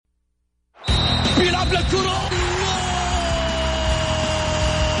كرة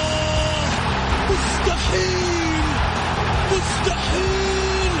مستحيل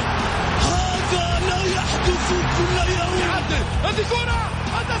مستحيل، هذا لا يحدث كل يوم. هذه كرة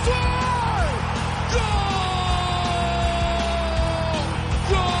التسويق، جول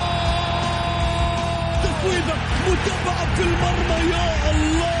تسويبة متابعة في المرمى، يا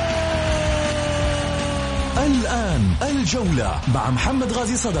الله. الآن الجولة مع محمد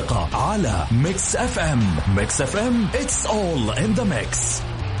غازي صدقة على ميكس اف ام. ميكس اف ام it's all in the mix.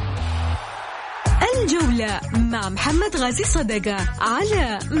 الجولة مع محمد غازي صدقة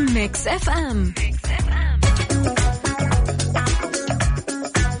على ميكس اف ام.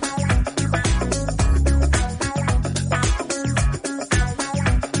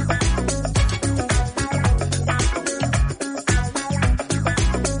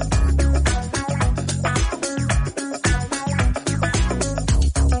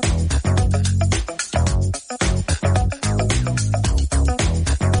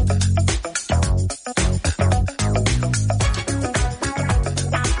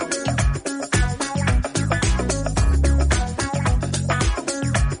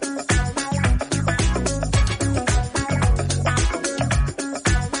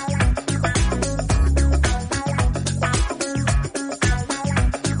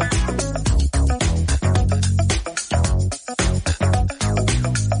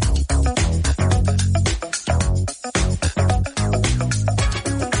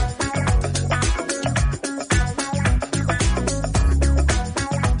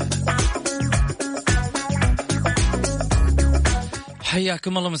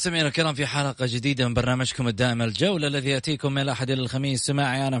 حياكم الله مستمعينا الكرام في حلقة جديدة من برنامجكم الدائم الجولة، الذي يأتيكم من الأحد إلى الخميس.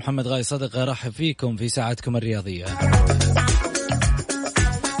 سماعي أنا محمد غازي صدقة، رحب فيكم في ساعتكم الرياضية.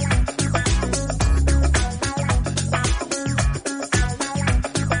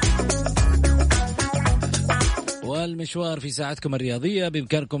 والمشوار في ساعتكم الرياضية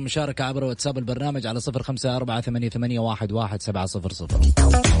بإمكانكم مشاركة عبر واتساب البرنامج على 0548811700.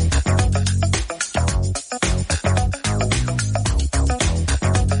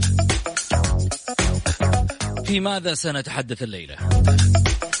 في ماذا سنتحدث الليلة؟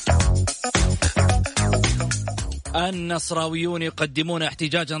 النصراويون يقدمون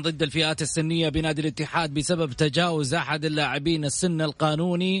احتجاجا ضد الفئات السنية بنادي الاتحاد بسبب تجاوز أحد اللاعبين السن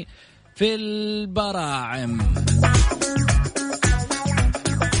القانوني في البراعم.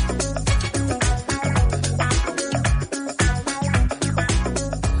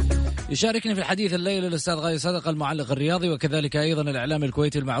 يشاركني في الحديث الليلة الأستاذ غازي صدقة المعلق الرياضي، وكذلك أيضا الإعلامي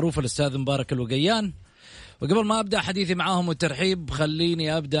الكويتي المعروف الأستاذ مبارك الوقيان. وقبل ما أبدأ حديثي معاهم والترحيب،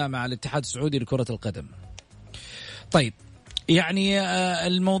 خليني أبدأ مع الاتحاد السعودي لكرة القدم. طيب، يعني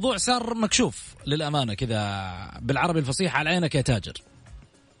الموضوع صار مكشوف للأمانة كذا بالعربي الفصيح، على عينك يا تاجر.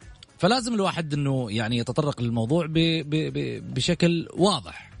 فلازم الواحد أنه يعني يتطرق للموضوع بشكل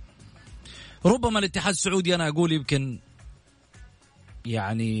واضح. ربما الاتحاد السعودي أنا أقول يمكن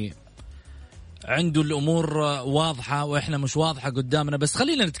يعني عنده الأمور واضحة وإحنا مش واضحة قدامنا، بس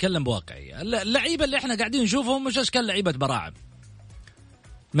خلينا نتكلم بواقعية. اللعيبة اللي إحنا قاعدين نشوفهم مش أشكال لعيبة براعم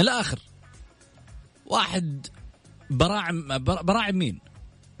من الآخر. واحد براعم مين؟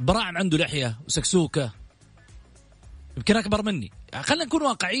 براعم عنده لحية وسكسوكة، يمكن أكبر مني. يعني خلينا نكون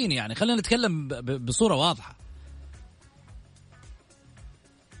واقعيين، يعني خلينا نتكلم بصورة واضحة.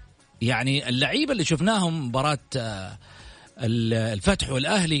 يعني اللعيبة اللي شفناهم مباراة الفتح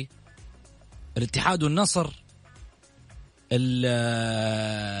والأهلي، الاتحاد والنصر،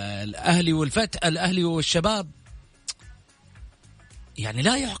 الأهلي والفتح، الأهلي والشباب، يعني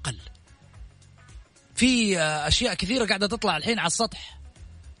لا يعقل. في أشياء كثيرة قاعدة تطلع الحين على السطح.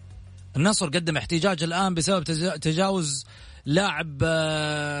 النصر قدم احتجاج الآن بسبب تجاوز لاعب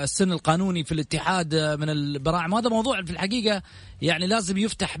السن القانوني في الاتحاد من البراعم. هذا موضوع في الحقيقة يعني لازم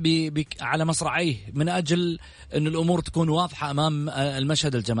يفتح على مصراعيه من أجل أن الأمور تكون واضحة أمام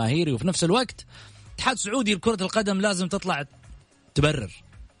المشهد الجماهيري. وفي نفس الوقت الاتحاد السعودي لكرة القدم لازم تطلع تبرر،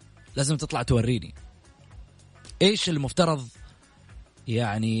 لازم تطلع توريني إيش المفترض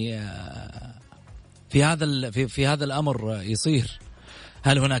يعني في هذا الأمر يصير.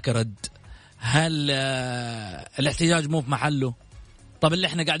 هل هناك رد؟ هل الاحتجاج مو في محله؟ طب اللي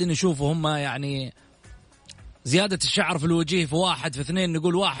احنا قاعدين نشوفه هم يعني زيادة الشعر في الوجه في واحد في اثنين،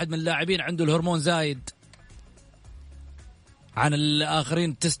 نقول واحد من اللاعبين عنده الهرمون زايد عن الآخرين،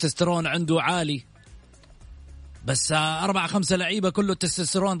 التستوستيرون عنده عالي، بس 4-5 لعيبة كله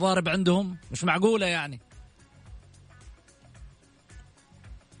التستوستيرون ضارب عندهم. مش معقولة يعني.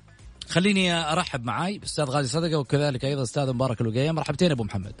 خليني أرحب معاي بأستاذ غازي صدقة، وكذلك أيضا أستاذ مبارك الوقيان. مرحبتين أبو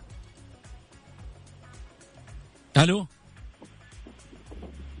محمد. الو.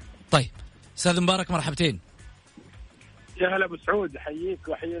 طيب أستاذ مبارك مرحبتين. يا هلا أبو سعود، أحييك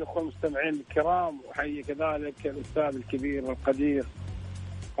وأحيي الأخوة المستمعين الكرام، وأحيي كذلك الأستاذ الكبير والقدير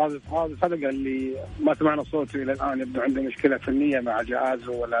هذا صدق اللي ما سمعنا صوته إلى الآن، يبدو عنده مشكلة فنية مع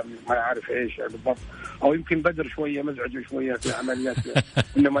جهازه ولا ما يعرف إيش بالضبط، أو يمكن بدر شوية مزعج شوية في عمليات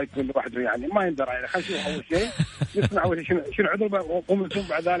إنه ما يكون لوحده، يعني ما يندرى. يعني خلينا نشوف أول شيء نسمع أول شيء شنو عذره، وقوم ثم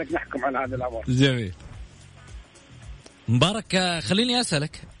بعد ذلك نحكم على هذا الأمر. جميل. مبارك خليني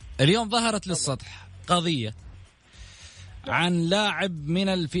أسألك، اليوم ظهرت للسطح قضية عن لاعب من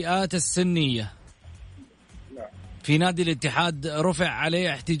الفئات السنية في نادي الاتحاد، رفع عليه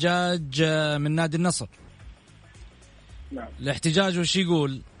احتجاج من نادي النصر. الاحتجاج وش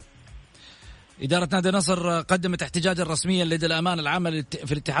يقول؟ إدارة نادي النصر قدمت احتجاجا رسميا لدى الأمانة العامة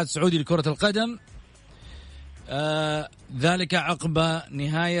في الاتحاد السعودي لكرة القدم، ذلك عقب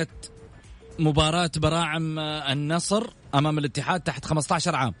نهاية مباراة براعم النصر أمام الاتحاد تحت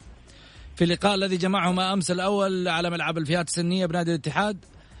 15 عام في اللقاء الذي جمعهما أمس الأول على ملعب الفئات السنية بنادي الاتحاد.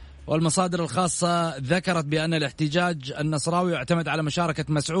 والمصادر الخاصة ذكرت بأن الاحتجاج النصراوي يعتمد على مشاركة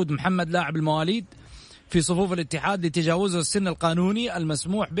مسعود محمد لاعب المواليد في صفوف الاتحاد لتجاوزه السن القانوني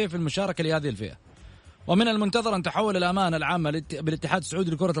المسموح به في المشاركة لهذه الفئة. ومن المنتظر أن تحول الأمانة العامة بالاتحاد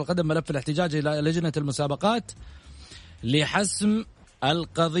السعودي لكرة القدم ملف الاحتجاج إلى لجنة المسابقات لحسم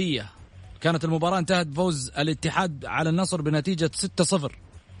القضية. كانت المباراة انتهت بفوز الاتحاد على النصر بنتيجة 6-0.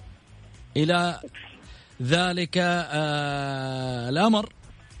 إلى ذلك الأمر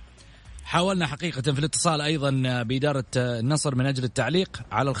حاولنا حقيقة في الاتصال أيضا بإدارة النصر من أجل التعليق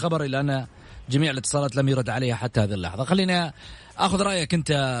على الخبر، إلا أن جميع الاتصالات لم يرد عليها حتى هذه اللحظة. خلينا أخذ رأيك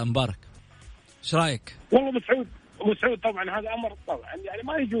أنت مبارك، إيش رأيك؟ والله أبو سعود طبعا هذا أمر طبعا يعني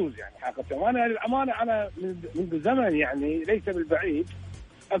ما يجوز يعني حقيقة، وأنا للأمانة أنا من زمن يعني ليس بالبعيد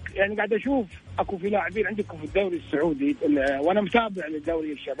يعني قاعد أشوف أكو في لاعبين عندكم في الدوري السعودي، وأنا متابع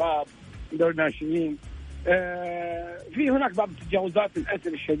للدوري الشباب دوري الناشئين، في هناك بعض التجاوزات للأسف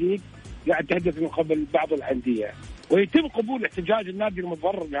الشديد قاعد تحدث من قبل بعض الأندية، ويتم قبول احتجاج النادي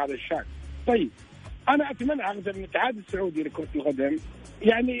المتضرر بهذا الشأن. طيب أنا أتمنى من الاتحاد السعودي لكرة القدم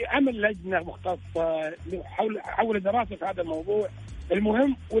يعني عمل لجنة مختصة حول دراسة هذا الموضوع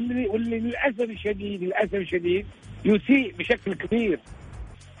المهم، واللي للأسف الشديد يسيء بشكل كبير.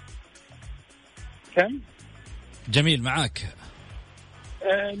 كم؟ جميل معاك.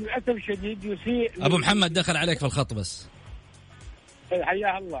 للأسف الشديد يسيء. أبو محمد دخل عليك في الخط بس.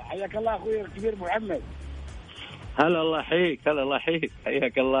 حياك الله أخوي الكبير محمد. هلا الله يحييك، هلا الله يحييك،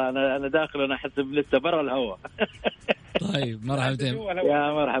 حياك الله. أنا داخل أنا أحسب لسه برا الهواء. طيب مرحبتين.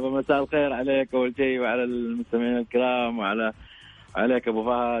 يا مرحبا، مساء الخير عليك أول شيء وعلى المستمعين الكرام عليك أبو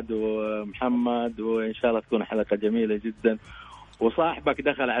فهد ومحمد، وإن شاء الله تكون حلقة جميلة جدا، وصاحبك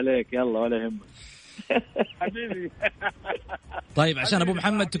دخل عليك يلا ولا يهمك. حبيبي. طيب عشان أبو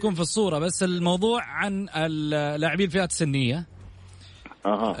محمد تكون في الصورة، بس الموضوع عن اللاعبين الفئات السنية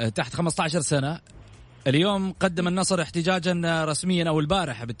تحت 15 سنة. اليوم قدم النصر احتجاجا رسميا، أو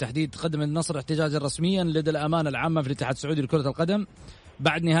البارحة بالتحديد قدم النصر احتجاجا رسميا لدى الأمانة العامة في الاتحاد السعودي لكرة القدم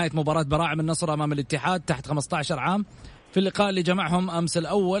بعد نهاية مباراة براعم النصر أمام الاتحاد تحت 15 عام في اللقاء اللي جمعهم أمس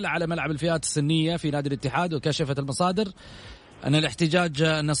الأول على ملعب الفئات السنية في نادي الاتحاد. وكشفت المصادر أن الاحتجاج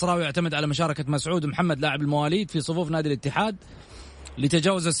النصراوي يعتمد على مشاركة مسعود محمد لاعب المواليد في صفوف نادي الاتحاد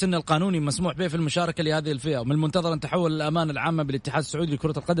لتجاوز السن القانوني مسموح به في المشاركة لهذه الفئة. ومن المنتظر أن تحول الأمانة العامة بالاتحاد السعودي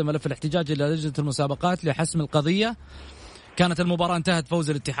لكرة القدم ملف الاحتجاج إلى لجنة المسابقات لحسم القضية. كانت المباراة انتهت فوز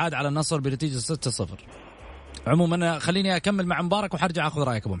الاتحاد على النصر بنتيجة 6-0. عموما خليني أكمل مع مبارك وحرجع أخذ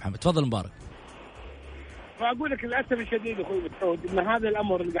رأيك أبو محمد. تفضل مبارك. فأقول لك للأسف الشديد أخوي مسعود إن هذا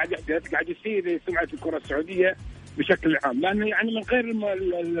الأمر اللي قاعد يحدث قاعد يصير سمعة الكرة السعودية بشكل عام، لأنه يعني من غير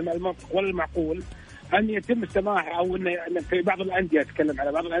المنطق ولا المعقول أن يتم السماح أو أن في بعض الأندية، أتكلم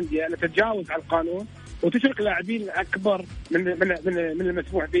على بعض الأندية، أن تتجاوز على القانون وتشرك لاعبين أكبر من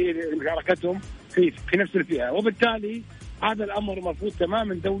المسموح به لمشاركتهم في نفس الفئة، وبالتالي هذا الأمر مرفوض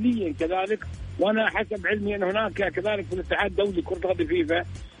تماما دوليا كذلك. وأنا حسب علمي أن هناك كذلك في الاتحاد الدولي كرة القدم فيفا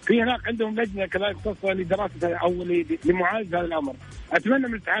في هناك عندهم لجنة كذلك خاصة لدراسة أو لمعالجة هذا الأمر. أتمنى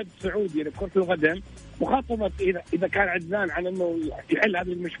من الاتحاد السعودي لكرة القدم مخاطبة إذا كان عجزان عن أنه يحل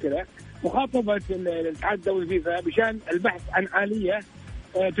هذه المشكلة، مخاطبة الاتحاد الدولي فيفا بشان البحث عن آلية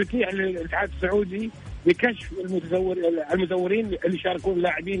تتيح للاتحاد السعودي بكشف المزورين اللي يشاركون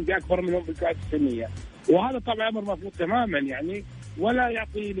اللاعبين بأكبر منهم في الفئات السنية. وهذا طبعا أمر مرفوض تماما يعني، ولا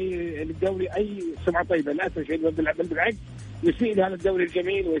يعطي للدوري أي سمعة طيبة. للأسف الشديد بل بالعكس يسيء لهذا الدوري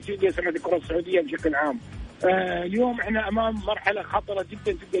الجميل ويسيء لسمعة الكرة السعودية بشكل عام. اليوم احنا أمام مرحلة خطرة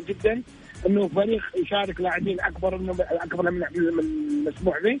جدا جدا جدا، إنه فريق يشارك لاعبين أكبر من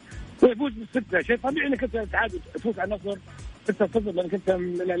المسموح به ويفوز بالستة. شيء طبيعي إنك الاتحاد تفوز على النصر كنت صفر لأن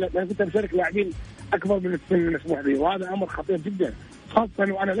كنت مشارك لاعبين أكبر من السن المسموح به، وهذا أمر خطير جدا،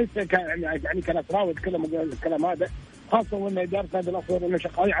 خاصة وأنا ليس يعني كنصراوي أتكلم الكلام هذا، خاصة وأن إدارة النادي الأصفر وأن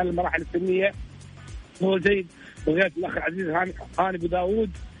شغالين على المراحل السنية هو زيد بغيت الأخ العزيز هاني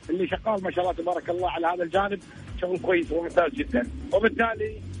بداود اللي شغال ما شاء الله تبارك الله على هذا الجانب شغل كويس وممتاز جدا.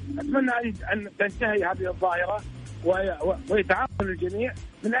 وبالتالي أتمنى أن تنتهي هذه الظاهرة ويتعاون الجميع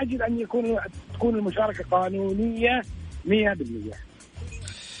من أجل أن تكون المشاركة قانونية 100%.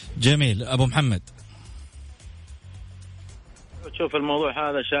 جميل. أبو محمد، شوف الموضوع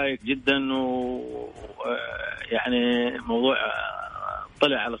هذا شائك جدا، ويعني موضوع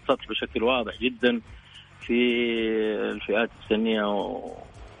طلع على السطح بشكل واضح جدا في الفئات السنية،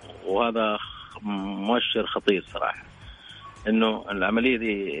 وهذا مؤشر خطير صراحة. إنه العملية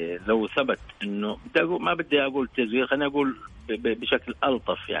دي لو ثبت إنه ما بدي أقول تزوير، خليني أقول بشكل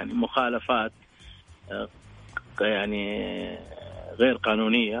ألطف، يعني مخالفات يعني غير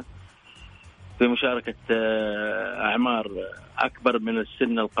قانونية في مشاركة أعمار أكبر من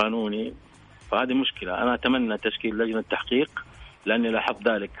السن القانوني، فهذه مشكلة. أنا أتمنى تشكيل لجنة تحقيق، لأني لاحظت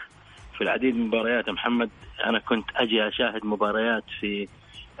ذلك في العديد من مباريات محمد. أنا كنت أجي أشاهد مباريات في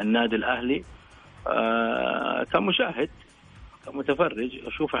النادي الأهلي كمشاهد كمتفرج،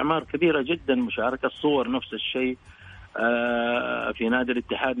 أشوف أعمار كبيرة جدا مشاركة، الصور نفس الشيء، في نادي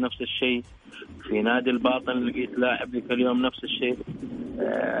الاتحاد نفس الشيء، في نادي الباطن لقيت لاعب لك اليوم نفس الشيء،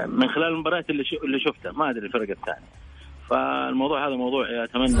 من خلال المباريات اللي شفتها. ما أدري الفرق الثاني. فالموضوع هذا موضوع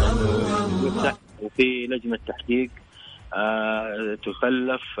أتمنى أنه يفتح وفي لجنة تحقيق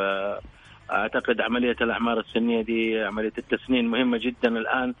تخلف. أعتقد عملية الأعمار السنية دي عملية التسنين مهمة جدا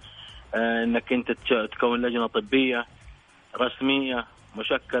الآن، أنك أنت تكون لجنة طبية رسمية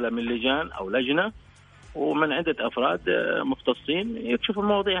مشكلة من لجان أو لجنة ومن عدة أفراد مختصين يكشفوا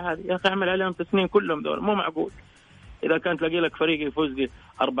المواضيع هذه. يا أخي اعمل عليهم تسنين كلهم دول، مو معقول. إذا كان تلاقي لك فريق يفوز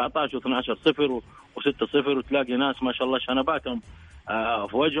 14 و12-0 و6-0 وتلاقي ناس ما شاء الله شنباتهم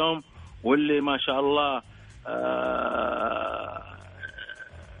في وجههم، واللي ما شاء الله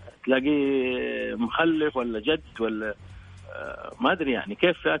تلاقيه مخلف ولا جد ولا ما أدري يعني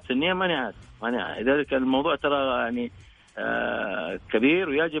كيف فئات سنية، ماني عارف. لذلك الموضوع ترى يعني كبير،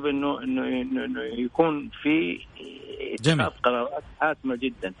 ويجب إنه يكون في اتخاذ قرارات حاسمة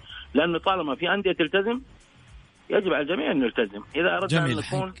جدا، لأنه طالما في أندية تلتزم يجب على الجميع أن يلتزم إذا أردنا أن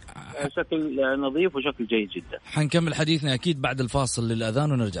نكون شكل نظيف وشكل جيد جدا. حنكمل حديثنا أكيد بعد الفاصل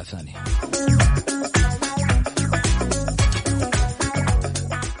للأذان ونرجع ثاني.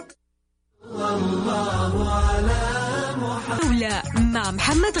 مع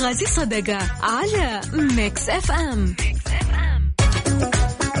محمد غازي صدقة على ميكس اف ام.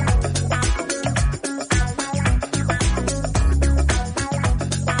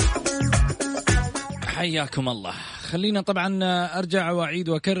 حياكم الله. خلينا طبعا أرجع وأعيد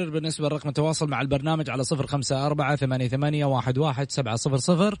وأكرر بالنسبة لرقم التواصل مع البرنامج على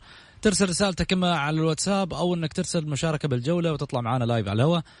 0548811700. ترسل رسالتك إما على الواتساب أو أنك ترسل مشاركة بالجولة وتطلع معنا لايف على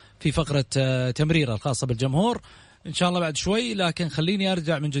الهواء في فقرة تمريرة الخاصة بالجمهور إن شاء الله بعد شوي. لكن خليني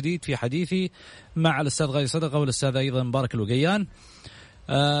أرجع من جديد في حديثي مع الأستاذ غازي صدقة والأستاذ أيضا مبارك الوقيان.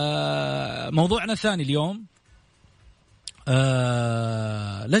 موضوعنا الثاني اليوم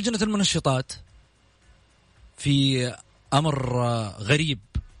لجنة المنشطات في أمر غريب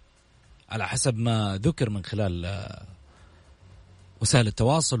على حسب ما ذكر من خلال وسائل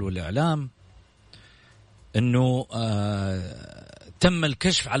التواصل والإعلام، أنه تم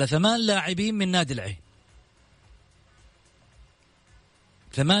الكشف على 8 لاعبين من نادي العين.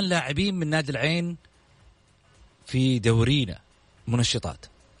 8 لاعبين من نادي العين في دورينا منشطات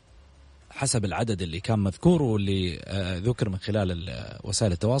حسب العدد اللي كان مذكور واللي ذكر من خلال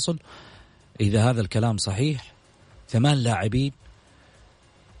وسائل التواصل. إذا هذا الكلام صحيح 8 لاعبين،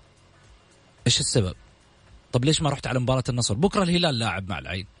 إيش السبب؟ طب ليش ما رحت على مباراة النصر؟ بكرة الهلال لاعب مع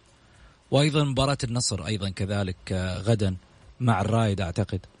العين، وأيضا مباراة النصر أيضا كذلك غدا مع الرائد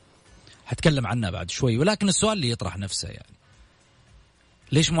أعتقد، هتكلم عنها بعد شوي. ولكن السؤال اللي يطرح نفسه يعني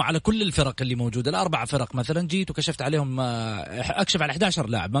ليش مو على كل الفرق اللي موجودة؟ ال4 فرق مثلا جيت وكشفت عليهم، أكشف على 11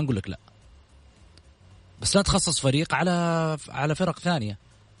 لاعب، ما نقول لك لا، بس لا تخصص فريق على فرق ثانية.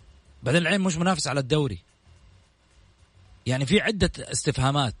 بعدين العين مش منافس على الدوري. يعني في عدة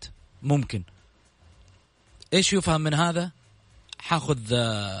استفهامات ممكن. إيش يفهم من هذا؟ حاخذ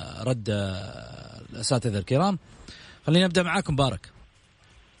رد الأساتذة الكرام. خلينا نبدأ معاكم بارك.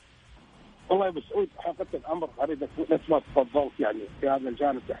 والله يا سعود حقيقة الأمر غريب نفس ما تفضلت يعني في هذا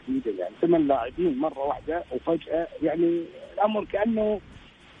الجانب تحديدا، يعني 8 لاعبين مرة واحدة وفجأة، يعني الأمر كأنه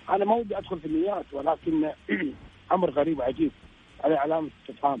أنا ما ودي أدخل في النيات، ولكن أمر غريب عجيب على علامة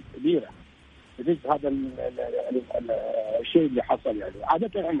استفهام كبيرة. ضد هذا الشيء اللي حصل. يعني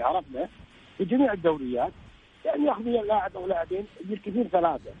عادة احنا عرفنا في جميع الدوريات يعني ياخذوا لاعب او لاعبين بالكثير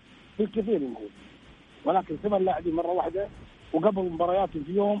 3 بالكثير نقول، ولكن 8 لاعبين مرة واحدة وقبل مباريات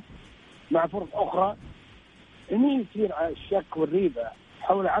في يوم مع فرق أخرى. هني يصير الشك والريبة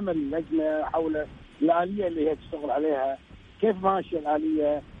حول عمل اللجنة، حول الآلية اللي هي تشتغل عليها، كيف ماشية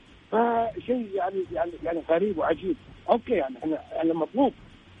الآلية. فشيء يعني غريب وعجيب. أوكي يعني احنا مطلوب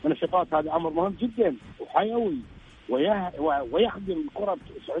من النشاطات، هذا أمر مهم جدا وحيوي ويخدم الكرة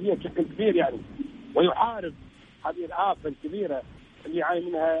السعودية بشكل كبير يعني، ويحارب هذه الآفة الكبيرة اللي يعاني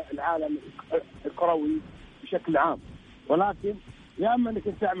منها العالم الكروي بشكل عام. ولكن يا اما انك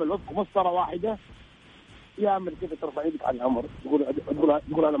تعمل وفق مسطره واحده، يا اما انك ترفع يدك عن الامر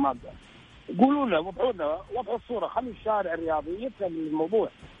تقول انا ما اقدر. قولوا لنا وضحوا الصوره، خلوا الشارع الرياضي يفهم الموضوع.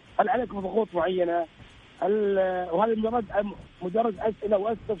 هل عليكم ضغوط معينه؟ وهل مجرد اسئله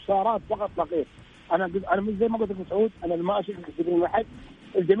واستفسارات فقط لا غير؟ انا من زي ما قلت لك سعود، انا ما اشك في واحد،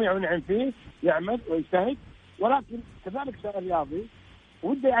 الجميع ينعم فيه يعمل ويجتهد، ولكن كذلك الشارع الرياضي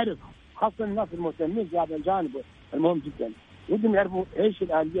وده يعرف، خاصه الناس المهتمين في هذا الجانب المهم جدا، ودهم يعرفوا ايش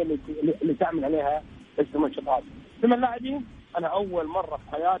الآلية اللي تعمل عليها المنشطات. 8 لاعبين، انا اول مره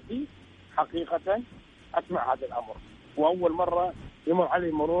في حياتي حقيقه اسمع هذا الامر، واول مره يمر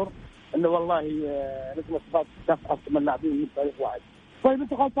علي مرور انه والله لجنه الصفات تفحص 8 لاعبين من فريق واحد. طيب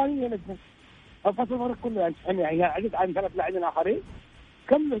انتوا غلطانين يا لجنه، فحصوا الفريق كله يعني عدد عن 3 لاعبين اخرين،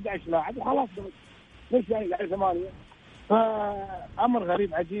 كملوا 11 لاعب وخلاص، ليش يعني 8؟ فامر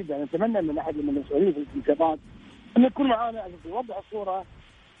غريب عجيب. يعني نتمنى من احد من المسؤولين في الانتخابات ان يكون معنا يوضح الصوره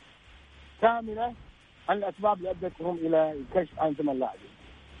كامله عن الاسباب اللي ادتهم الى الكشف عن 8 لاعبين.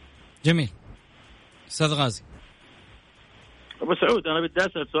 جميل. استاذ غازي. ابو سعود، انا بدي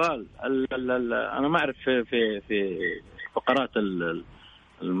اسال سؤال. انا ما اعرف في فقرات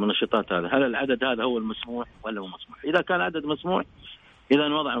المنشطات هذا، هل العدد هذا هو المسموح ولا مو مسموح؟ اذا كان عدد مسموح اذا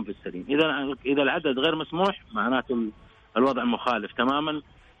وضعهم في السليم، اذا العدد غير مسموح معناته الوضع مخالف تماما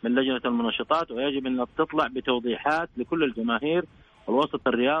من لجنة المنشطات، ويجب أن تطلع بتوضيحات لكل الجماهير والوسط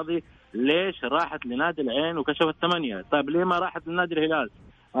الرياضي. ليش راحت لنادي العين وكشفت 8؟ طيب ليه ما راحت لنادي الهلال؟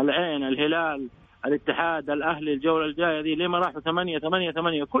 العين، الهلال، الاتحاد، الأهلي، الجولة الجاية دي ليه ما راحوا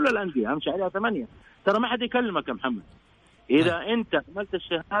 8؟ كل الأندية أمشي عليها 8. ترى ما حد يكلمك يا محمد إذا أنت عملت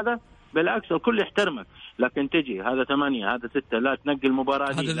الشيء هذا، بالعكس الكل يحترمك. لكن تجي هذا 8 هذا 6، لا تنقل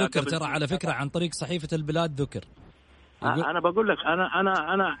المباراة دي. هذا ذكر ترى على فكرة عن طريق صحيفة البلاد ذكر. أنا بقول لك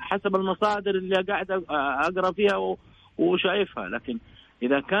أنا حسب المصادر اللي قاعد أقرأ فيها وشايفها. لكن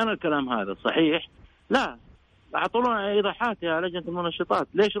إذا كان الكلام هذا صحيح، لا أعطونا إيضاحات يا لجنة المنشطات.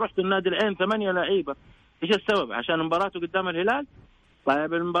 ليش رحت النادي العين 8 لعيبة؟ إيش السبب؟ عشان مباراته قدام الهلال؟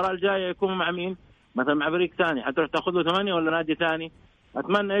 طيب المباراة الجاية يكون مع مين؟ مثلا مع فريق ثاني، حتروح تأخذ له 8 ولا نادي ثاني؟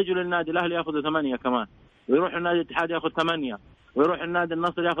 أتمنى يجوا للنادي الأهلي يأخذوا 8 كمان، ويروح النادي الاتحاد يأخذ 8، ويروح النادي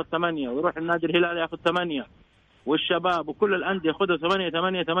النصر يأخذ 8، ويروح النادي الهلال يأخذ 8، والشباب وكل الأندية يأخذوا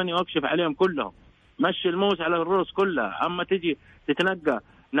 8 واكشف عليهم كلهم. مشي الموس على الرؤوس كلها. أما تيجي تتنقى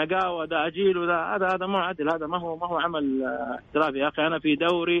نقاوة ده أجيل وده هذا مو عدل، هذا ما هو عمل احترافي يا أخي. أنا في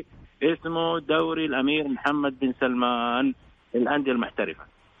دوري اسمه دوري الأمير محمد بن سلمان الأندية المحترفة.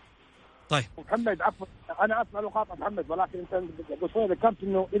 طيب محمد عفوا أنا أسمع لقاطة محمد، ولكن أنت قصوي ذكرت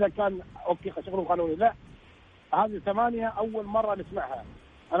إنه إذا كان أوكي شغله قانوني، لا هذه 8 أول مرة نسمعها.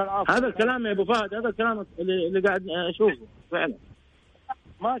 هذا الكلام يا أبو فهد، هذا الكلام اللي قاعد أشوفه فعلا.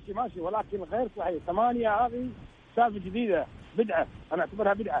 ماشي ولكن غير صحيح. 8 هذه سالفة جديدة، بدعة، أنا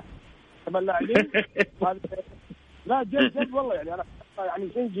أعتبرها بدعة. 8 لاعبين لا جد والله. يعني أنا يعني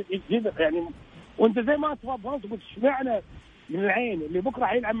شيء جديد يعني. وأنت زي ما تفضلت قلت اشمعنى من العين اللي بكرة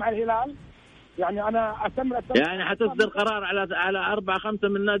حيلعب مع الهلال؟ يعني أنا أسمع يعني حتصدر قرار على 4-5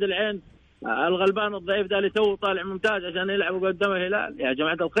 من نادي العين الغلبان الضعيف ده اللي تو طالع ممتاز عشان يلعبوا قدام الهلال؟ يا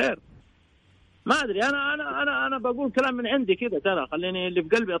جماعة الخير ما أدري. أنا بقول كلام من عندي كذا، ترى خليني اللي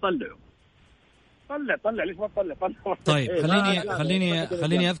في قلبي أطلعه. طلع ليش ما تطلع؟ طيب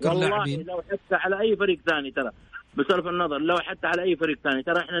خليني أذكر لاعبين. لو حتى على أي فريق ثاني، ترى بصرف النظر لو حتى على أي فريق ثاني،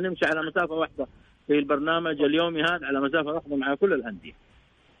 ترى إحنا نمشي على مسافة واحدة في البرنامج اليومي هذا، على مسافة واحدة مع كل الأندية.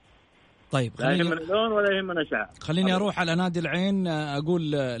 طيب لا يهمنا لون ولا يهمنا شعر. خليني أروح على نادي العين.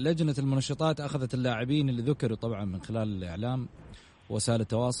 أقول لجنة المنشطات أخذت اللاعبين اللي ذكروا طبعا من خلال الإعلام وسائل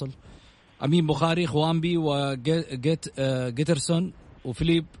التواصل: أمين بخاري، خوامبي، وجيترسون،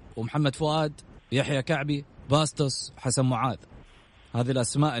 وفيليب، ومحمد فؤاد، يحيى كعبي، باستوس، حسن معاذ. هذه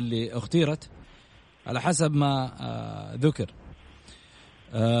الأسماء اللي اختيرت على حسب ما ذكر.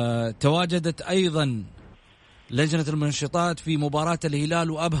 تواجدت أيضا لجنة المنشطات في مباراة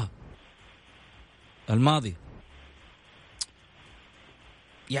الهلال وأبها الماضي.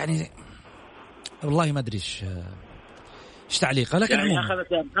 يعني والله ما أدري إيش تعليقه، لكن يعني عموما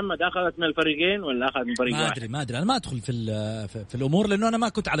أخذت يا محمد، أخذت من الفريقين ولا أخذ من فريق واحد؟ ما أدري أنا ما أدخل في الأمور لأنه أنا ما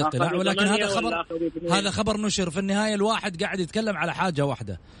كنت على اطلاع، ولكن هذا خبر نشر. في النهاية الواحد قاعد يتكلم على حاجة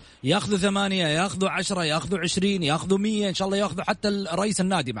واحدة، يأخذوا 8، يأخذوا 10، يأخذوا 20، يأخذوا 100، إن شاء الله يأخذوا حتى رئيس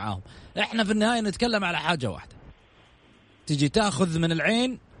النادي معاهم. إحنا في النهاية نتكلم على حاجة واحدة، تيجي تأخذ من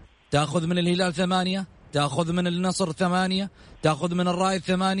العين، تأخذ من الهلال 8، تأخذ من النصر 8، تأخذ من الرائد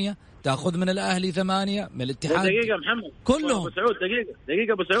 8، تأخذ من الأهلي 8، من الاتحاد. دقيقة محمد كلهم. أبو سعود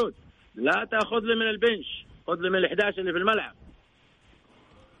دقيقة أبو سعود، لا تأخذ لي من البنش، خذ لي من ال11 اللي في الملعب.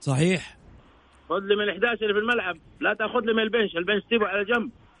 صحيح، خذ لي من ال11 اللي في الملعب، لا تأخذ لي من البنش تيبه على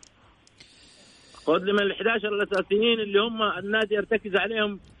جنب. خذ لي من ال11 الأساسيين اللي هم النادي يرتكز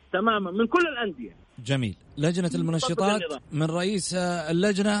عليهم تماما من كل الأندية. جميل. لجنة المنشطات من رئيس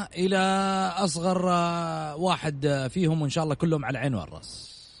اللجنة إلى أصغر واحد فيهم، وإن شاء الله كلهم على العين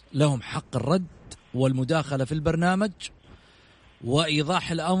والرأس، لهم حق الرد والمداخلة في البرنامج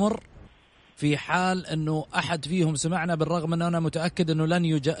وإيضاح الأمر في حال أنه أحد فيهم سمعنا، بالرغم أنه أنا متأكد أنه لن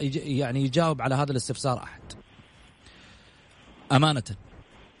يجاوب على هذا الاستفسار أحد. أمانة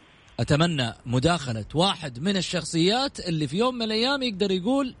أتمنى مداخلة واحد من الشخصيات اللي في يوم من الأيام يقدر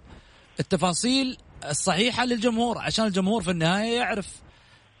يقول التفاصيل الصحيحة للجمهور، عشان الجمهور في النهاية يعرف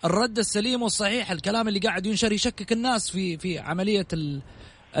الرد السليم والصحيح. الكلام اللي قاعد ينشر يشكك الناس في عملية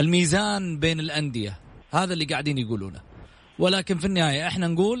الميزان بين الأندية، هذا اللي قاعدين يقولونه. ولكن في النهاية احنا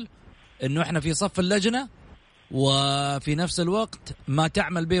نقول انه احنا في صف اللجنة، وفي نفس الوقت ما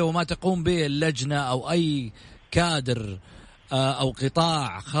تعمل به وما تقوم به اللجنة او اي كادر او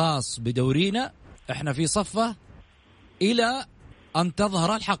قطاع خاص بدورينا، احنا في صفه الى ان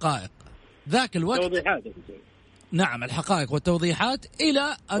تظهر الحقائق. ذاك الوقت توضيحات. نعم، الحقائق والتوضيحات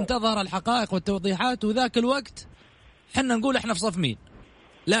الى ان تظهر الحقائق والتوضيحات، وذاك الوقت حنا نقول احنا في صف مين.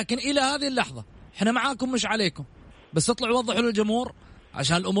 لكن الى هذه اللحظة احنا معاكم مش عليكم، بس اطلعوا وضحوا للجمهور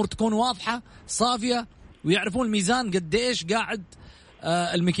عشان الامور تكون واضحة صافية، ويعرفون الميزان قد ايش قاعد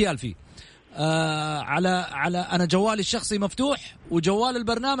المكيال فيه. على انا جوالي الشخصي مفتوح، وجوال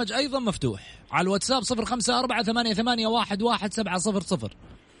البرنامج ايضا مفتوح على الواتساب 0548811700.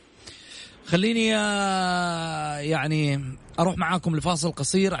 خليني يعني اروح معاكم لفاصل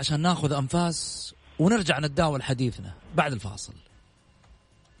قصير عشان ناخذ انفاس ونرجع نتداول حديثنا بعد الفاصل.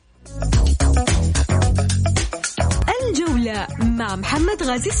 الجولة مع محمد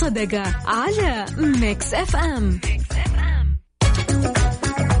غازي صدقة على ميكس اف ام.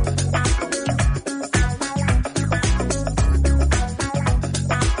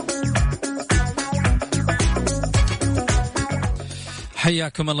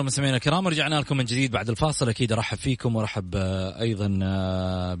 حياكم الله مستمعينا الكرام، رجعنا لكم من جديد بعد الفاصل. أكيد أرحب فيكم وأرحب أيضا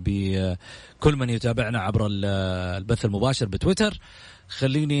بكل من يتابعنا عبر البث المباشر بتويتر.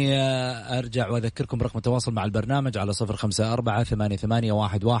 خليني أرجع وأذكركم برقم التواصل مع البرنامج على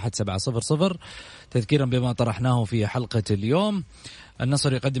 0548811700 تذكيرا بما طرحناه في حلقة اليوم.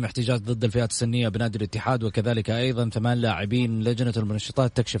 النصر يقدم احتجاج ضد الفئات السنية بنادي الاتحاد، وكذلك أيضا 8 لاعبين لجنة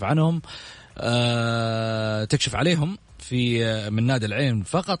المنشطات تكشف عنهم تكشف عليهم من نادي العين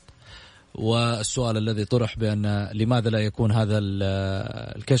فقط. والسؤال الذي طرح بأن لماذا لا يكون هذا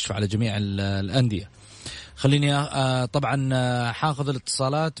الكشف على جميع الأندية. خليني طبعا حاخذ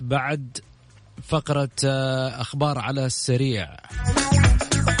الاتصالات بعد فقرة أخبار على السريع.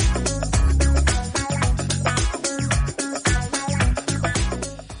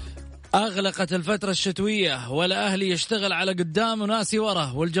 أغلقت الفترة الشتوية والأهلي يشتغل على قدام وناسي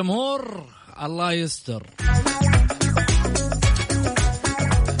وراه، والجمهور الله يستر.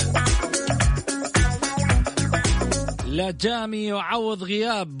 لا جامي يعوض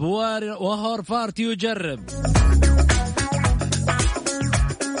غياب وهورفارت يجرب.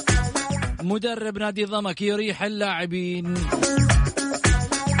 مدرب نادي ضمك يريح اللاعبين.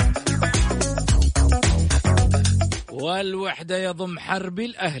 والوحدة يضم حرب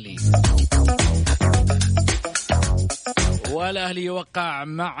الأهلي. والأهلي يوقع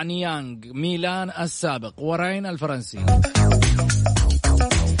مع نيانغ ميلان السابق ورين الفرنسي.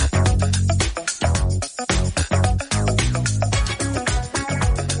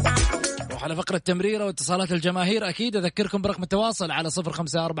 على فقرة تمريرة واتصالات الجماهير أكيد أذكركم برقم التواصل على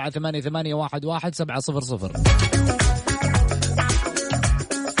 0548811700.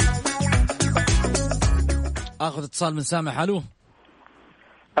 أخذ اتصال من سامح. ألو.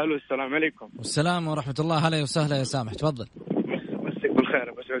 السلام عليكم. والسلام ورحمة الله. هلا وسهلا يا سامح، تفضل. مساك بالخير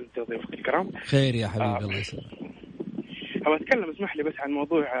أبو سعود أنت وضيوفك الكرام. خير يا حبيبي الله يسلمك. أبغى أتكلم اسمح لي بس عن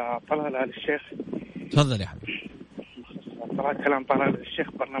موضوع طلال آل الشيخ. تفضل يا حبيبي. كلام طلال آل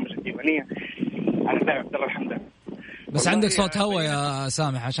الشيخ برنامج الديوانية على اللاعب عبد الله الحمدان. بس عندك صوت هوا يا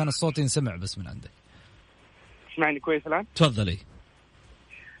سامح عشان الصوت ينسمع بس من عندك. اسمعني كويس الآن؟ تفضلي.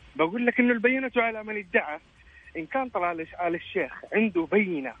 بقول لك إنه البينة على من ادعى. إن كان طلع آل الشيخ عنده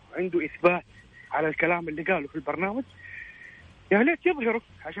بينة عنده إثبات على الكلام اللي قاله في البرنامج، يا ليت يظهره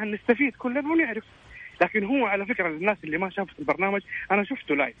عشان نستفيد كلنا ونعرف. لكن هو على فكرة للناس اللي ما شافت البرنامج، أنا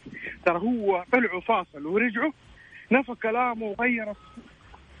شفته لايف، ترى هو طلعوا فاصل ورجعوا نفى كلامه وغير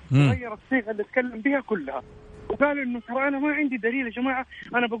الصيغة اللي تكلم بها كلها، وقال إنه ترى أنا ما عندي دليل يا جماعة،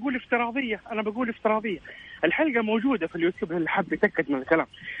 أنا بقول افتراضية. الحلقة موجودة في اليوتيوب اللي حاب يتأكد من الكلام.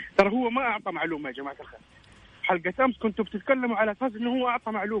 ترى هو ما أعطى معلومة يا جماعة الخير. حلقة أمس كنتوا بتتكلموا على أساس إنه هو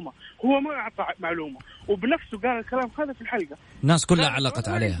أعطى معلومة، هو ما أعطى معلومة وبنفسه قال الكلام هذا في الحلقة. الناس كلها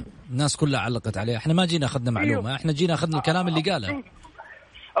علقت عليها. إحنا ما جينا أخذنا معلومة، إحنا جينا أخذنا الكلام اللي قاله.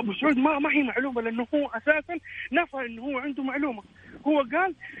 أبو سعود ما هي معلومة، لأنه هو أساسا نفى إنه هو عنده معلومة. هو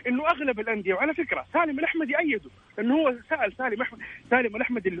قال إنه أغلب الأندية، وعلى فكرة سالم الأحمدي أيده، إنه هو سأل سالم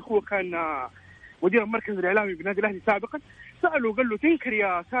الأحمدي اللي هو كان مدير المركز الإعلامي بالنادي الأهلي سابقا، سأله وقال له تنكر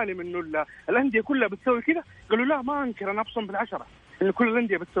يا سالم إنه الأندية كلها بتسوي كذا؟ قالوا لا ما أنكر، أنا أبصم بالعشرة إنه كل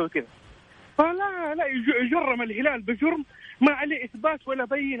الأندية بتسوي كذا. فلا يجرم الهلال بجرم ما عليه إثبات ولا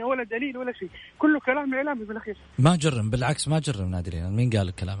بينة ولا دليل ولا شيء، كله كلام إعلامي بالأخير. ما جرم، بالعكس ما جرم نادي الهلال. مين قال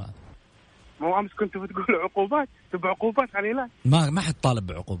الكلام هذا؟ ما هو أمس كنت بتقول عقوبات، تبع عقوبات على الهلال. ما حد طالب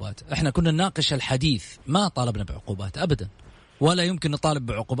بعقوبات، إحنا كنا نناقش الحديث، ما طالبنا بعقوبات أبدا، ولا يمكن نطالب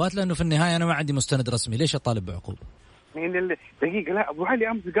بعقوبات، لأنه في النهاية أنا ما عندي مستند رسمي، ليش أطالب بعقوبة؟ دقيقة، لا أبو علي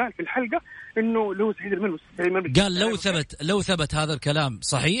أمس قال في الحلقة إنه لو سعيد الملمس قال لو ثبت هذا الكلام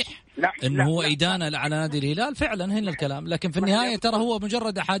صحيح إنه هو إدانة على نادي الهلال فعلا هنا الكلام، لكن في النهاية ترى هو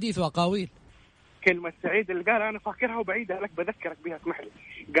مجرد أحاديث وأقاويل. كلمة سعيد اللي قال أنا فاكرها وبعيدها لك، بذكرك بها، اسمح لي.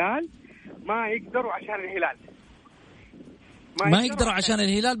 قال ما يقدروا عشان الهلال، ما يقدروا عشان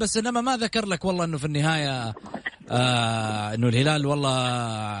الهلال، بس إنما ما ذكر لك والله إنه في النهاية إنه الهلال والله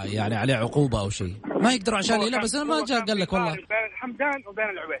يعني عليه عقوبة أو شيء. ما يقدروا عشان الهلال، بس أنا ما جاء قال لك والله. بين الحمدان وبين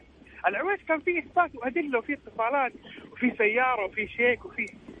العويس كان فيه إثبات وأدلة وفيه اتصالات وفيه سيارة وفيه شيك وفيه،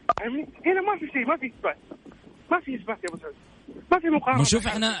 فاهمني؟ هنا ما في شيء، ما في إثبات يا أبو سعود، ما في مقارنة. نشوف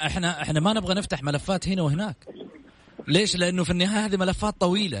إحنا ما نبغى نفتح ملفات هنا وهناك. ليش؟ لأنه في النهاية هذه ملفات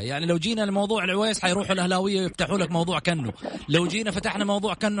طويلة. يعني لو جينا لموضوع العويس حيروحوا الأهلاوية يفتحوا لك موضوع كنو، لو جينا فتحنا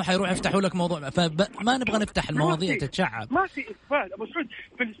موضوع كنو حيروح يفتحوا لك موضوع، فما نبغى نفتح المواضيع تتشعب. ما في إثبات أبو سعود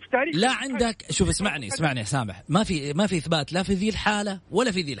في التاريخ. لا عندك، شوف اسمعني يا سامح، ما في إثبات لا في ذي الحالة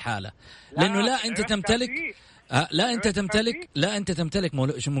ولا في ذي الحالة، لأنه لا أنت تمتلك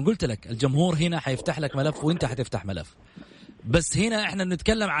شو من قلت لك، الجمهور هنا حيفتح لك ملف وأنت حتفتح ملف. بس هنا احنا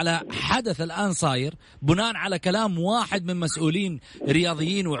نتكلم على حدث الآن صاير بناء على كلام واحد من مسؤولين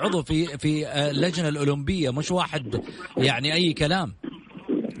رياضيين وعضو في اللجنة الأولمبية، مش واحد يعني أي كلام،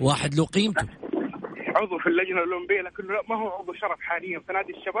 واحد له قيمته، عضو في اللجنة الأولمبية، لكن ما هو عضو شرف حاليا في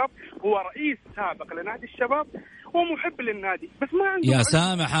نادي الشباب، هو رئيس سابق لنادي الشباب ومحب للنادي، بس ما عنده. يا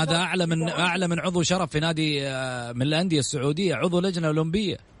سامح هذا أعلى من عضو شرف في نادي من الأندية السعودية، عضو لجنة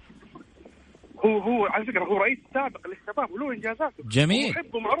أولمبية. هو على فكرة هو رئيس سابق للشباب وله إنجازاته. جميل.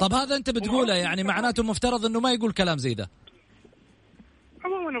 طب هذا أنت بتقوله يعني معناته مفترض إنه ما يقول كلام زي ده.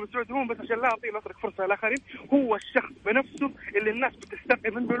 عموما أنا بسعود هم بس عشان لا أترك فرصة للآخرين، هو الشخص بنفسه اللي الناس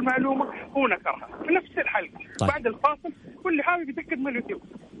بتستقي منه المعلومة هو نكرها في نفس الحلقة. طيب. بعد الفاصل واللي حابب يتأكد من اليوتيوب.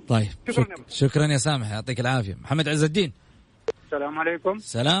 طيب شكرا يا سامح، يعطيك العافية. محمد عز الدين. السلام عليكم.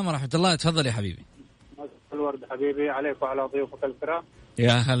 السلام ورحمة الله، تفضل يا حبيبي. الورد حبيبي عليك وعلى ضيوفك الكرام.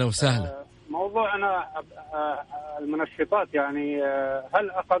 يا هلا وسهلا. موضوعنا المنشطات، يعني هل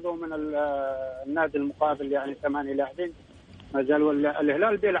أخذوا من النادي المقابل يعني 8 لاعبين؟ ما زال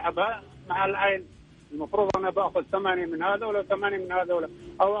الهلال بيلعبها مع العين، المفروض أنا بأخذ 8 من هذا ولا 8 من هذا ولا،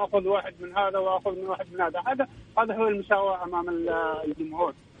 أو أخذ 1 من هذا وأخذ من 1 من هذا. هذا هو المساواة أمام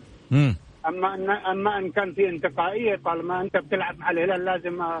الجمهور. أما إن كان في انتقائية، طالما أنت بتلعب مع الهلال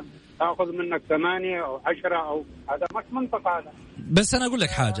لازم أخذ منك 8 أو 10 أو هذا مش منطقة هذا. بس أنا أقول لك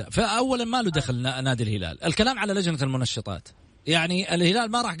حاجة، فأولا ما له دخل نادي الهلال، الكلام على لجنة المنشطات، يعني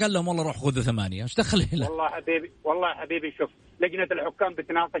الهلال ما راح قال لهم والله روح خذوا 8، ايش دخل الهلال؟ والله حبيبي شوف، لجنة الحكام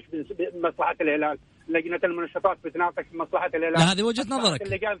بتناقش بمصلحة الهلال، لجنة المنشطات بتناقش بمصلحة الهلال. لا هذه وجهة نظرك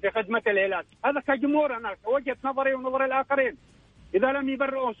اللي قال في خدمة الهلال، هذا كجمهور أنا وجهة نظري ونظر الآخرين. إذا لم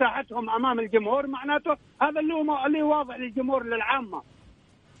يبرئوا ساحتهم أمام الجمهور معناته هذا اللي واضح للجمهور للعامة،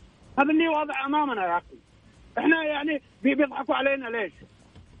 هذا اللي واضح أمامنا يا أخي. إحنا يعني بيضحكوا علينا ليش؟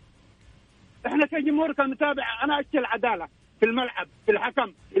 إحنا كجمهور كمتابع أنا أشتي العدالة في الملعب، في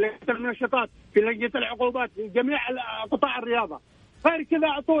الحكم، في لجنة المنشطات، في لجنة العقوبات، في جميع قطاع الرياضة. غير كذا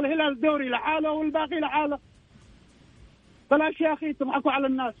أعطوا الهلال الدوري لحاله والباقي لحاله. بلاش يا أخي تضحكوا على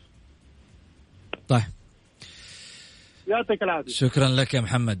الناس. طيب يعطيك العافية. شكرا لك يا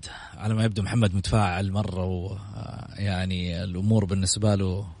محمد. على ما يبدو محمد متفاعل مرة، ويعني الأمور بالنسبة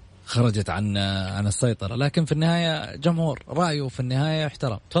له خرجت عن السيطرة، لكن في النهاية جمهور رأيه في النهاية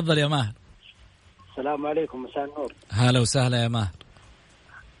احترام. تفضل يا ماهر. السلام عليكم، مساء النور. هلا وسهلا يا ماهر.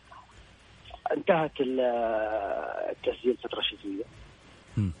 انتهت التسجيل فترة شتوية،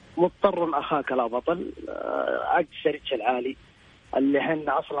 مضطر أخاك لا بطل. عقد الشريك العالي اللي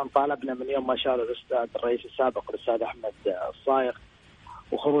احنا أصلا طالبنا من يوم ما شالوا الأستاذ الرئيس السابق الأستاذ أحمد الصايغ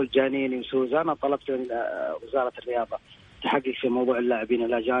وخروج جانيني وسوزا، أنا طلبت من وزارة الرياضة تحقق في موضوع اللاعبين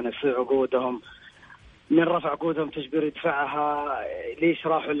الأجانب في عقودهم، من رفع عقودهم تجبير يدفعها، ليش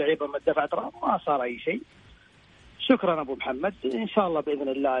راحوا اللعيبة ما دفعت، ما صار أي شيء. شكرا أبو محمد، إن شاء الله بإذن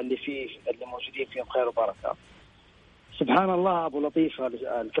الله اللي موجودين فيهم خير وبركة. سبحان الله أبو لطيف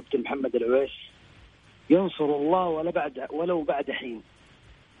الكابتن محمد العويس ينصر الله ولو بعد حين.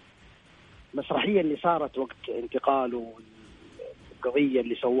 مسرحية اللي صارت وقت انتقاله والقضية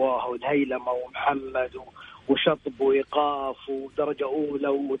اللي سواها والهيلمة ومحمد وشطب وإيقاف ودرجة أولى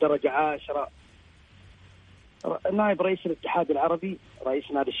ودرجة 10. نائب رئيس الاتحاد العربي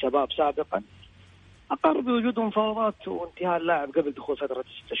رئيس نادي الشباب سابقا أقر بوجود مفاوضات وانتهاء اللاعب قبل دخول فترة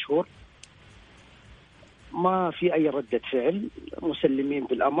 6 شهور. ما في أي ردة فعل، مسلمين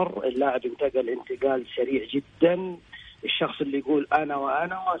بالأمر. اللاعب انتقل انتقال سريع جدا. الشخص اللي يقول أنا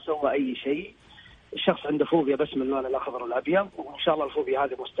ما سوى أي شيء. الشخص عنده فوبيا بس من اللون الأخضر والأبيض، وإن شاء الله الفوبيا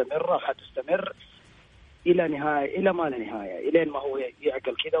هذه مستمرة وحتستمر إلى نهاية، إلى ما لا نهاية، إلى ما هو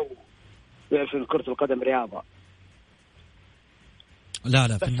يعقل كذا ويعرف إن كرة القدم رياضة. لا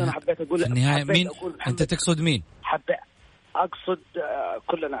بس أنا حبيت أقول في النهاية مين أنت تقصد مين؟ أقصد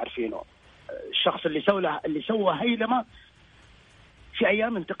كلنا عارفينه، الشخص اللي سوى هيلمة في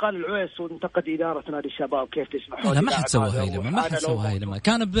أيام انتقال العويس وانتقد إدارة نادي الشباب كيف تسمحوا. لا ما حد سوى هيلمة، ما حد سوى هيلمة.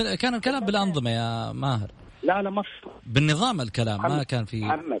 كان الكلام بالأنظمة يا ماهر. لا ما بالنظام الكلام ما كان في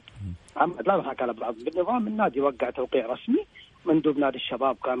محمد لا ما كان بالنظام. النادي وقع توقيع رسمي، مندوب نادي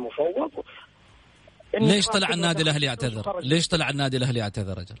الشباب كان مفوض. ليش طلع النادي الأهلي يعتذر؟ ليش طلع النادي الأهلي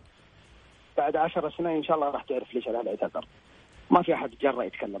يعتذر رجل؟ بعد 10 سنين إن شاء الله راح تعرف ليش الأهلي يعتذر. ما في أحد جرأ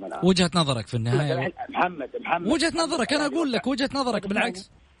يتكلم الآن. وجهة نظرك في النهاية محمد وجهة نظرك. أنا أقول لك وجهة نظرك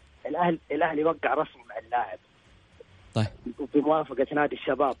بالعكس. الأهلي وقع رسمي مع اللاعب، طيب، وبموافقة نادي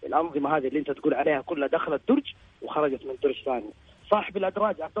الشباب. الأنظمة هذه اللي أنت تقول عليها كلها دخلت درج وخرجت من درج ثاني. صاحب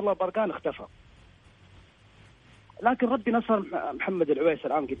الأدراج عبد الله برقان اختفى، لكن ربي نصر محمد العويس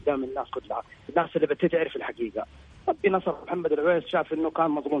الآن قدام الناس كلها، الناس اللي بتعرف الحقيقة. ربي نصر محمد العويس، شاف إنه كان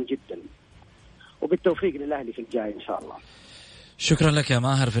مظلوم جدا، وبالتوفيق للأهلي في الجاي إن شاء الله. شكرا لك يا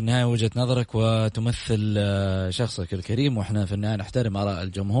ماهر. في النهاية وجهة نظرك وتمثل شخصك الكريم، وإحنا في النهاية نحترم آراء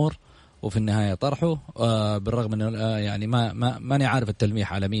الجمهور وفي النهاية طرحه، بالرغم من يعني ماني عارف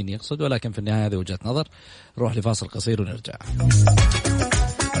التلميح على مين يقصد، ولكن في النهاية هذه وجهة نظر. نروح لفاصل قصير ونرجع.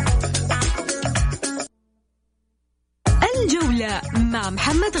 الجولة مع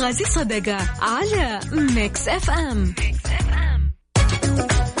محمد غازي صدقة على ميكس اف ام.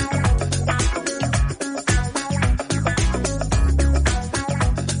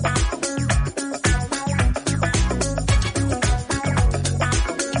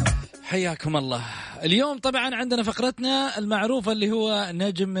 حياكم الله. اليوم طبعا عندنا فقرتنا المعروفة اللي هو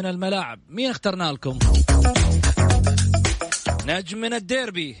نجم من الملاعب. مين اخترنا لكم؟ نجم من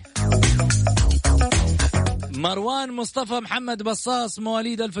الديربي، مروان مصطفى محمد بصاص،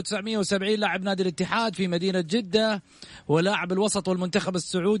 مواليد 1970، لاعب نادي الاتحاد في مدينة جدة، ولاعب الوسط والمنتخب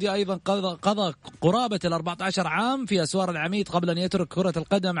السعودي. أيضا قضى قرابة 14 عام في أسوار العميد قبل أن يترك كرة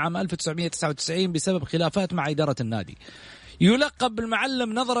القدم عام 1999 بسبب خلافات مع إدارة النادي. يلقب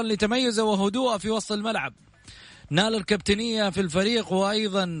بالمعلم نظرا لتميزه وهدوءه في وسط الملعب. نال الكابتنية في الفريق،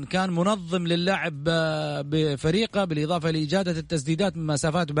 وأيضا كان منظم للعب بفريقه، بالإضافة لإجادة التسديدات من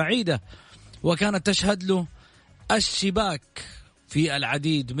مسافات بعيدة، وكانت تشهد له الشباك في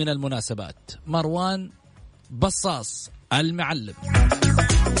العديد من المناسبات. مروان بصاص المعلم.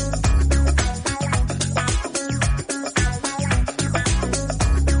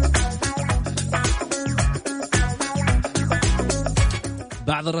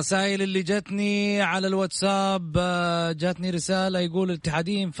 بعض الرسائل اللي جاتني على الواتساب، جاتني رسالة يقول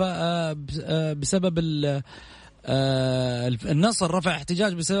الاتحاديين بسبب النصر رفع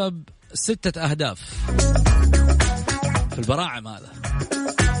احتجاج بسبب 6 أهداف في البراعم. هذا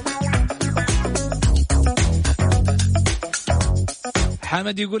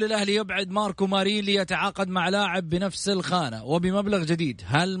حمد يقول الأهلي يبعد ماركو مارين ليتعاقد مع لاعب بنفس الخانة وبمبلغ جديد.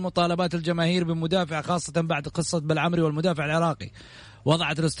 هل مطالبات الجماهير بمدافع، خاصة بعد قصة بالعمري والمدافع العراقي،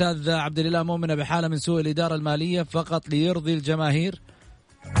 وضعت الأستاذ عبد الإله مؤمن بحالة من سوء الإدارة المالية فقط ليرضي الجماهير؟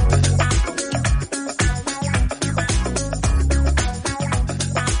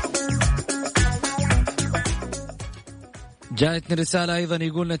 جاءتني رسالة أيضا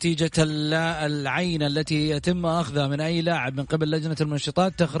يقول نتيجة العين التي يتم أخذها من أي لاعب من قبل لجنة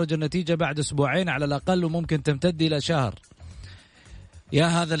المنشطات تخرج النتيجة بعد أسبوعين على الأقل وممكن تمتد إلى شهر. يا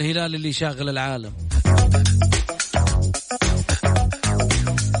هذا الهلال اللي شاغل العالم.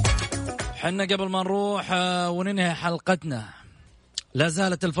 حنا قبل ما نروح وننهي حلقتنا لا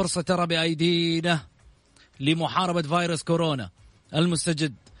زالت الفرصة ترى بأيدينا لمحاربة فيروس كورونا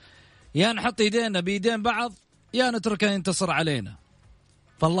المستجد. يا نحط ايدينا بيدين بعض يا نتركه ينتصر علينا.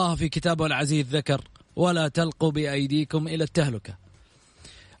 فالله في كتابه العزيز ذكر ولا تلقوا بأيديكم إلى التهلكة،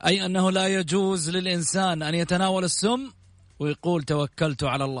 أي أنه لا يجوز للإنسان أن يتناول السم ويقول توكلت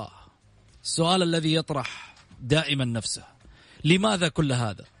على الله. السؤال الذي يطرح دائما نفسه لماذا كل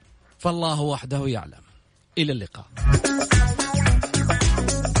هذا؟ فالله وحده يعلم. إلى اللقاء.